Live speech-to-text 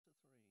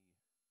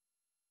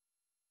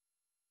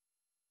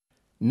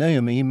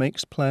Naomi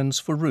makes plans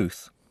for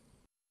Ruth.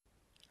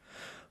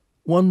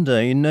 One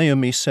day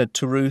Naomi said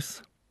to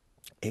Ruth,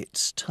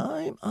 "It's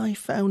time I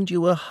found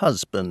you a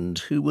husband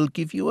who will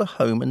give you a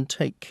home and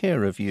take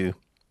care of you.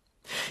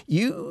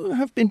 You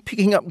have been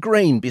picking up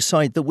grain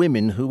beside the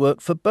women who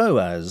work for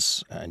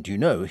Boaz, and you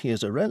know he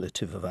is a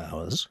relative of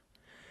ours.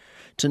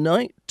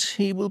 Tonight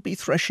he will be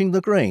threshing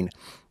the grain.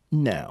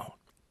 Now,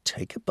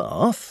 take a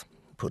bath,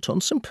 put on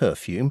some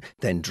perfume,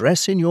 then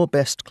dress in your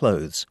best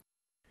clothes.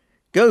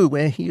 Go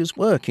where he is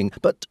working,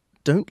 but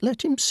don't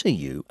let him see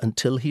you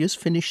until he has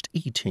finished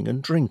eating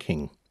and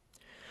drinking.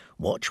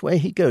 Watch where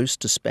he goes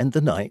to spend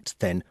the night,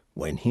 then,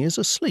 when he is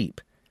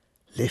asleep,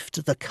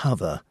 lift the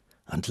cover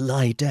and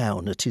lie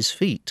down at his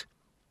feet.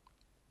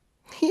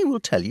 He will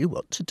tell you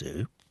what to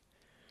do."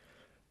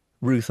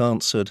 Ruth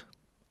answered,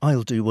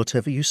 "I'll do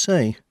whatever you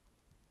say."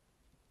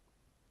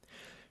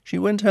 She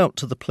went out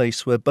to the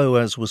place where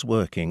Boaz was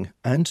working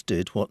and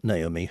did what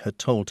Naomi had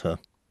told her.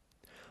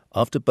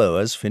 After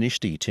Boaz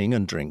finished eating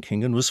and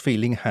drinking and was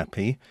feeling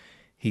happy,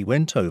 he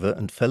went over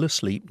and fell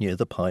asleep near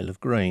the pile of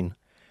grain.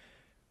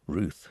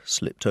 Ruth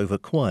slipped over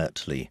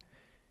quietly.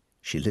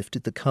 She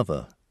lifted the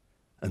cover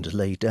and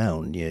lay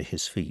down near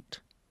his feet.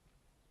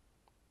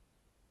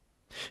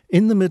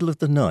 In the middle of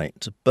the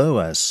night,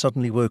 Boaz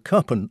suddenly woke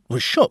up and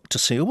was shocked to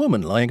see a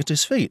woman lying at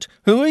his feet.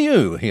 "Who are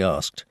you?" he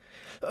asked.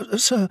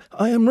 "Sir,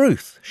 I am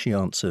Ruth," she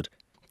answered,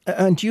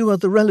 "and you are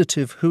the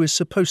relative who is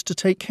supposed to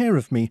take care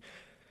of me.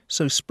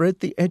 So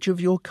spread the edge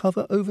of your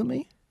cover over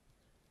me."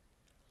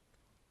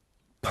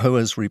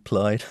 Boaz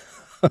replied,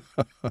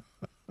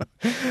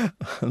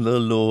 "The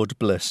Lord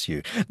bless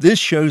you. This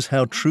shows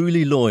how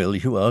truly loyal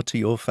you are to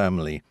your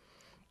family.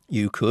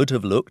 You could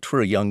have looked for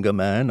a younger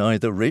man,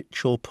 either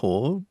rich or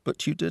poor,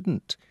 but you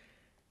didn't.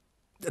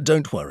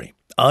 Don't worry,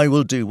 I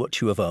will do what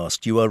you have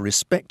asked. You are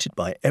respected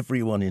by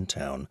everyone in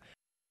town.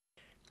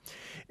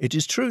 It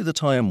is true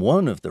that I am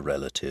one of the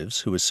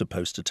relatives who is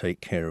supposed to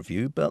take care of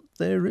you, but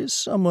there is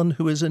someone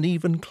who is an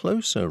even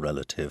closer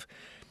relative.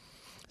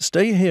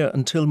 Stay here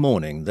until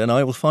morning, then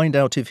I will find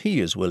out if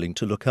he is willing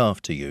to look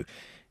after you.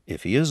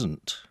 If he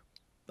isn't,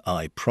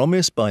 I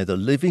promise by the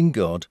living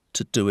God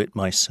to do it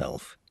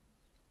myself.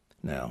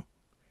 Now,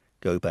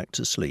 go back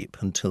to sleep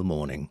until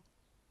morning."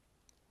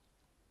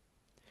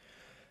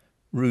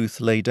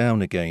 Ruth lay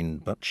down again,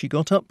 but she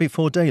got up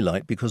before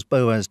daylight because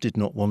Boaz did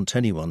not want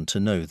anyone to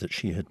know that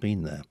she had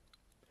been there.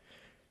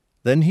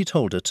 Then he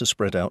told her to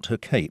spread out her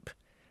cape,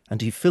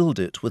 and he filled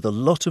it with a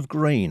lot of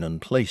grain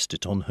and placed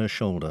it on her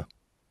shoulder.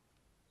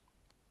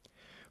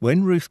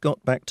 When Ruth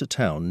got back to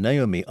town,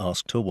 Naomi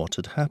asked her what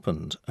had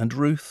happened, and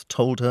Ruth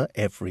told her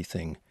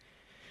everything.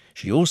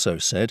 She also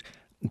said,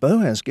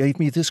 "Boaz gave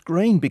me this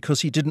grain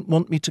because he didn't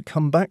want me to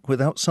come back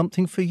without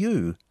something for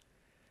you."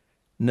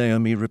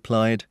 Naomi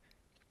replied,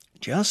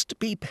 "Just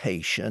be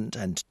patient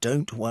and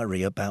don't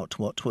worry about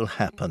what will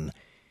happen.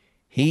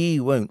 He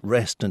won't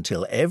rest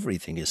until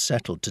everything is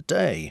settled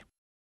today.